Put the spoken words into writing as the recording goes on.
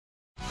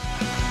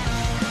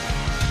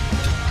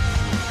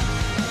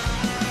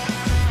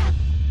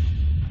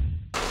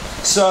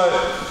So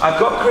I've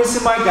got Chris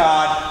in my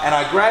guard and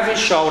I grab his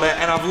shoulder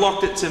and I've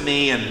locked it to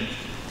me and,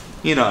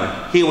 you know,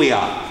 here we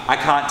are. I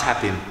can't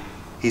tap him.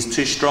 He's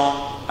too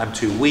strong, I'm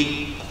too weak,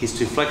 he's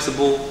too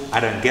flexible, I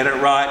don't get it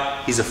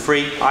right, he's a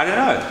freak, I don't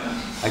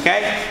know,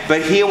 okay?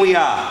 But here we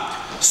are.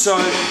 So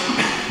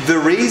the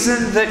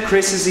reason that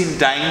Chris is in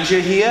danger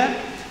here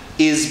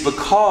is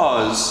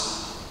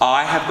because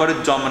I have got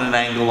a dominant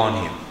angle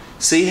on him.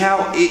 See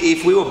how,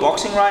 if we were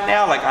boxing right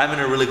now, like I'm in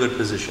a really good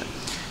position.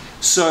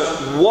 So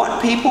what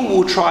people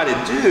will try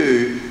to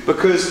do,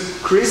 because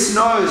Chris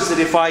knows that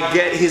if I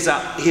get his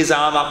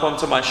arm up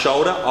onto my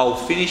shoulder, I'll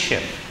finish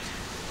him.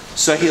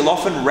 So he'll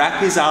often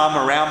wrap his arm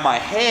around my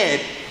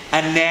head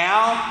and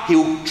now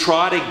he'll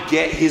try to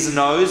get his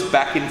nose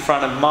back in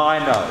front of my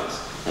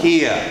nose,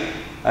 here,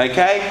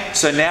 okay?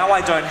 So now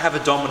I don't have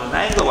a dominant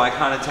angle, I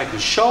can't attack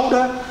his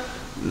shoulder,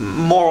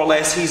 more or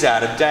less he's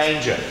out of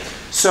danger.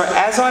 So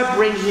as I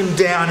bring him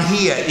down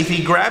here, if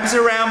he grabs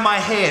around my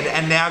head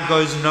and now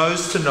goes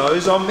nose to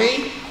nose on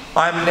me,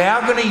 I'm now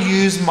going to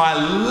use my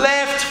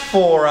left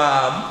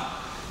forearm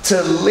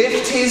to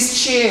lift his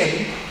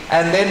chin,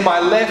 and then my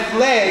left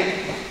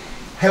leg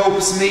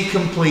helps me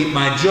complete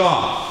my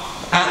job.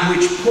 At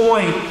which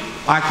point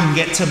I can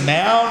get to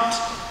mount,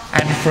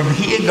 and from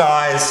here,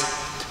 guys,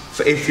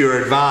 if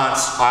you're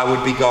advanced, I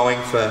would be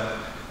going for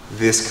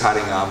this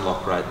cutting arm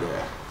lock right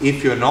there.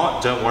 If you're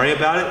not, don't worry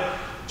about it,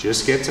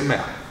 just get to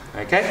mount,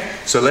 okay?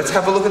 So let's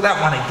have a look at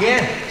that one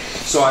again.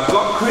 So I've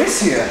got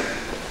Chris here,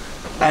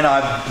 and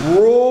I've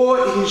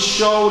brought his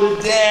shoulder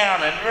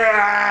down, and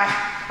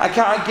I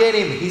can't get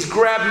him. He's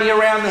grabbed me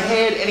around the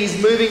head and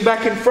he's moving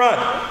back in front.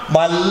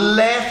 My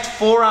left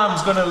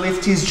forearm's gonna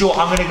lift his jaw.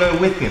 I'm gonna go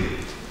with him.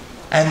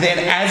 And then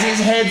as his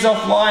head's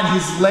offline,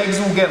 his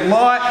legs will get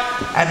light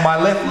and my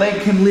left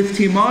leg can lift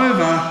him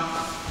over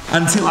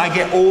until I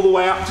get all the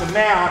way up to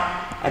mount,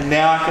 and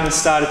now I can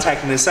start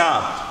attacking this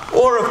arm.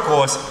 Or of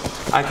course,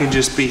 I can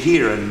just be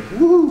here and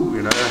woo,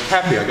 you know,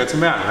 happy I got to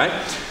mount, right?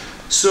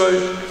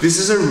 So this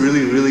is a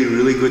really, really,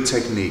 really good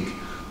technique,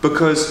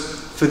 because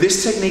for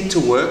this technique to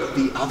work,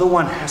 the other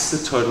one has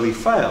to totally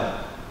fail.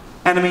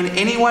 And I mean,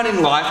 anyone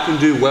in life can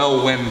do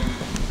well when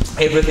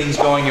everything's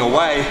going your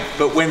way,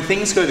 but when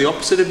things go the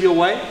opposite of your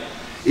way,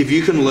 if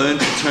you can learn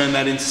to turn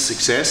that into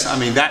success, I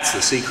mean, that's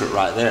the secret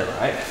right there,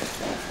 right?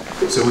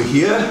 So we're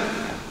here,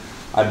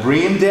 I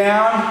bring him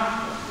down,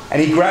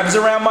 and he grabs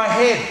around my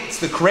head. It's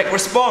the correct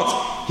response.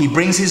 He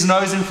brings his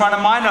nose in front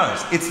of my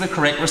nose. It's the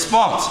correct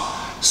response.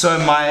 So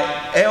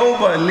my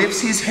elbow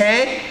lifts his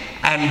head,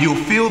 and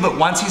you'll feel that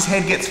once his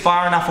head gets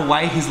far enough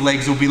away, his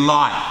legs will be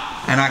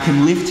light. And I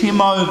can lift him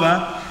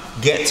over,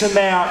 get to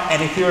mount,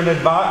 and if you're an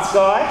advanced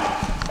guy,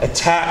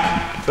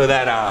 attack for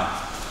that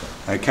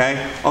arm,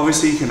 okay?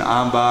 Obviously you can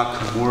armbar,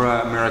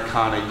 Kimura,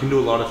 Americana, you can do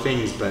a lot of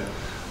things, but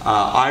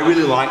I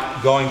really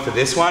like going for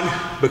this one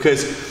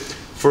because,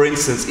 for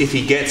instance, if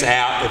he gets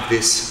out of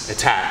this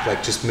attack,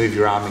 like just move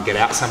your arm and get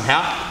out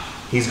somehow,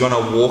 he's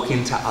gonna walk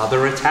into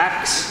other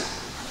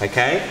attacks,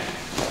 okay?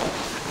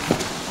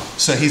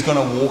 So he's going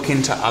to walk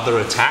into other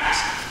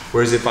attacks,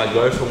 whereas if I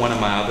go for one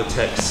of my other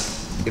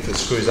attacks, if it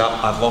screws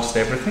up, I've lost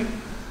everything.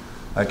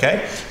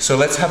 Okay, so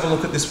let's have a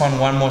look at this one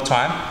more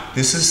time.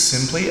 This is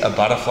simply a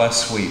butterfly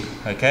sweep,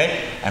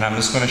 okay? And I'm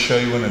just going to show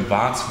you an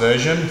advanced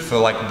version for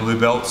like blue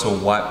belts or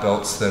white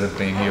belts that have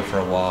been here for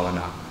a while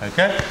enough,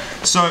 okay?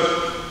 So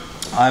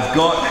I've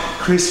got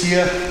Chris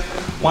here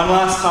one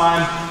last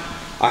time.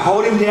 I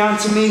hold him down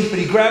to me, but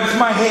he grabs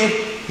my head,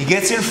 he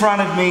gets in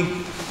front of me.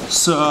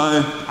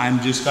 So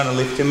I'm just going to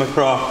lift him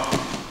across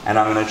and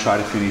I'm going to try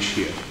to finish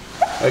here.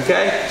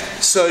 Okay?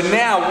 So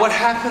now what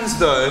happens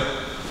though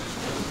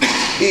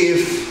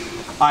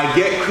if I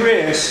get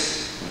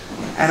Chris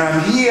and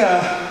I'm here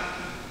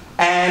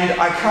and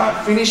I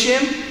can't finish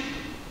him,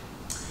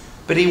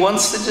 but he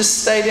wants to just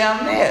stay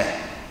down there?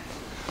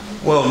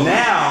 Well,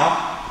 now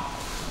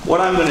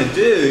what I'm going to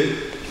do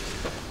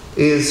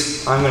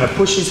is I'm going to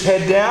push his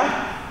head down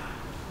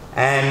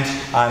and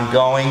I'm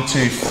going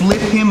to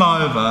flip him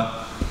over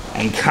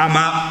and come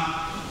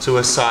up to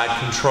a side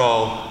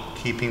control,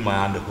 keeping my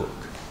underhook.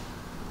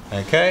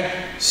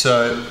 Okay,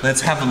 so let's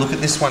have a look at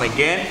this one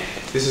again.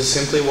 This is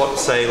simply what,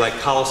 say, like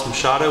Carlos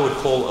Machado would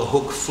call a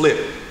hook flip.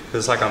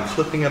 It's like I'm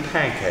flipping a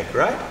pancake,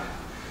 right?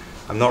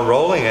 I'm not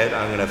rolling it,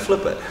 I'm gonna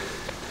flip it.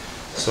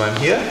 So I'm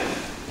here,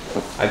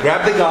 I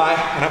grab the guy,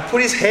 and I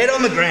put his head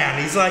on the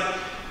ground. He's like,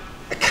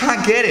 I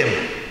can't get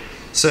him.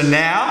 So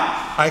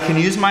now, I can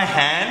use my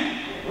hand,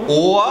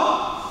 or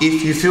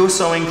if you feel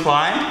so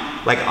inclined,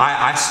 like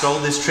I stole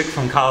this trick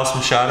from Carlos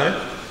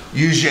Machado,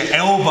 use your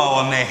elbow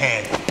on their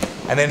head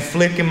and then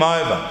flip him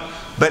over.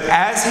 But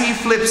as he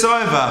flips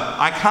over,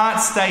 I can't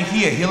stay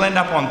here, he'll end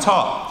up on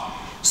top.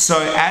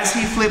 So as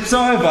he flips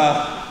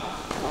over,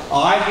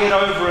 I get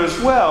over as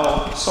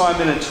well, so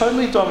I'm in a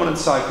totally dominant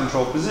side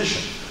control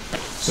position.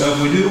 So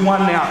if we do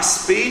 1 out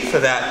speed for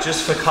that,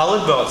 just for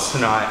colored belts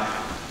tonight,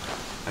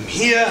 I'm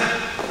here,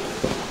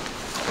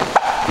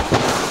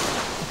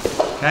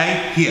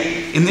 okay? Here.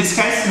 In this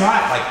case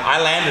tonight, like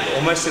I landed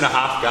almost in a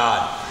half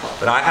guard,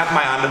 but I have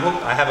my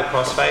underhook, I have a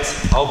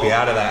crossface, I'll be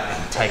out of that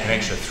and take an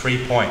extra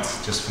 3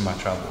 points just for my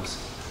troubles.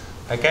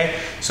 Okay,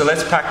 so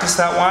let's practice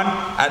that one.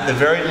 At the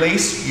very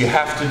least, you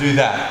have to do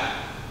that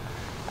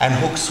and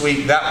hook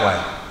sweep that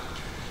way.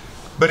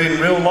 But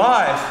in real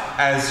life,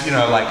 as you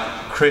know, like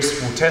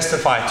Chris will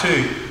testify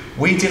too,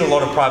 we did a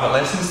lot of private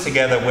lessons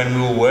together when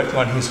we were working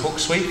on his hook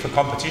sweep for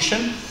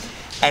competition.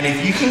 And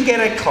if you can get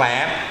a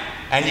clamp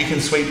and you can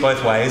sweep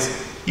both ways,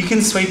 you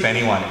can sweep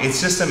anyone.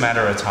 It's just a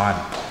matter of time.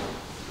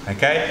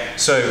 Okay,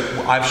 so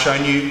I've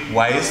shown you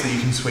ways that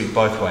you can sweep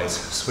both ways.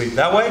 Sweep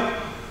that way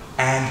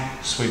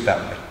and sweep that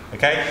way.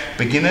 Okay,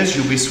 beginners,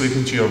 you'll be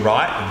sweeping to your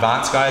right.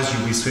 Advanced guys,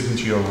 you'll be sweeping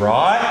to your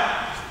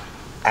right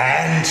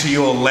and to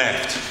your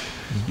left.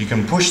 You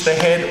can push the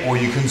head or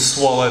you can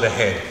swallow the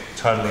head.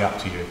 Totally up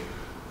to you.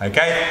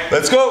 Okay,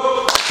 let's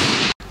go.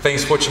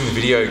 Thanks for watching the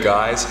video,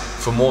 guys.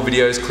 For more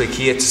videos, click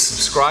here. To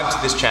subscribe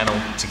to this channel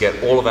to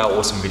get all of our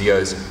awesome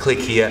videos, click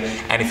here.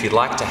 And if you'd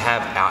like to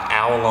have our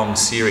hour-long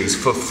series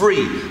for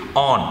free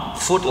on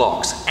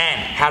footlocks and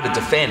how to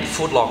defend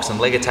footlocks and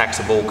leg attacks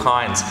of all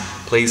kinds,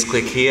 please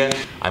click here.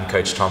 I'm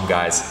Coach Tom,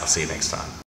 guys. I'll see you next time.